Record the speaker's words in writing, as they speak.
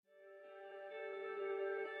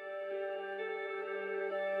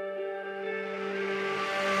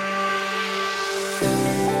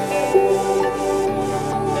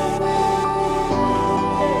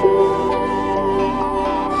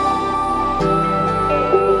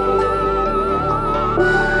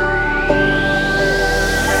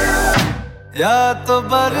या तो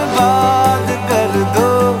बर्बाद कर दो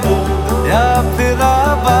या फिर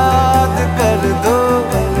आबाद कर दो,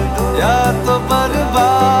 या तो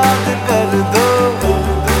बर्बाद कर दो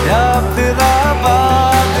या फिर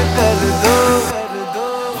आबाद कर दो।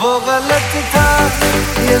 वो गलत था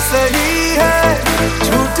ये सही है,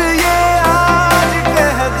 झूठ ये आज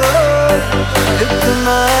कह दो,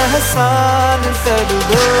 इतना एहसान कर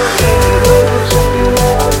दो।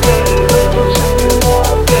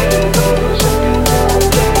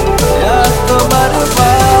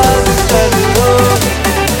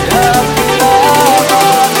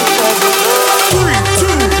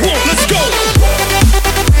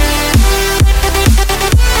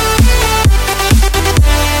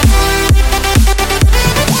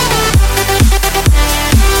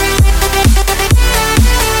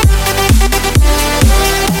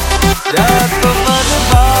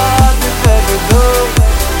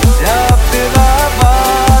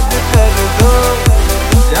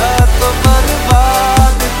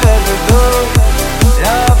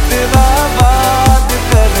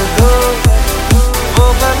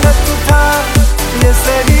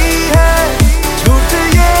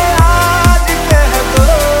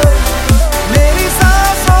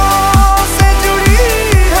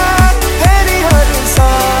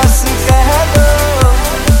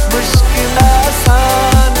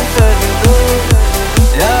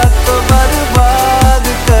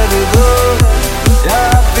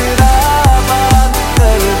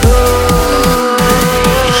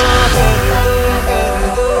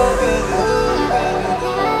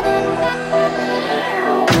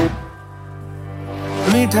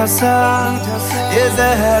 मीठा सा ये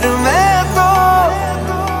जहर मैं तो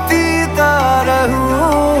पीता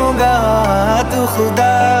रहूंगा, तू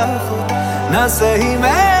खुदा ना सही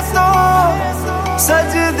मैं तो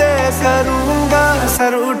सजदे करूंगा।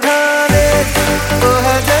 सर उठाने तो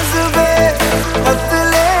है जज्बे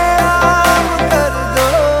पतले आम कर दो,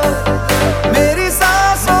 मेरी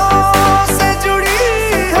सांसों से जुड़ी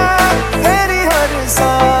है तेरी हर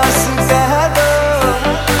सांस कह दो,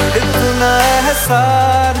 इतना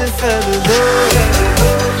एहसान कर दो।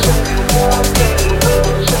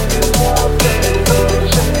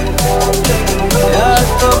 या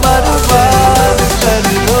तो बर्बाद कर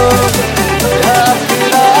दो या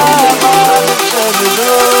फिर आबाद कर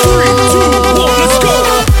दो। 3, 2, 1, let's go!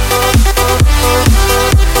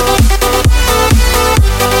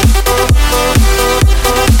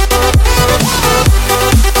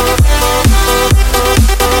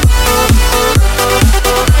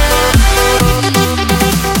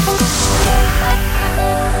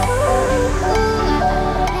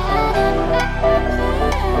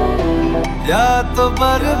 या तो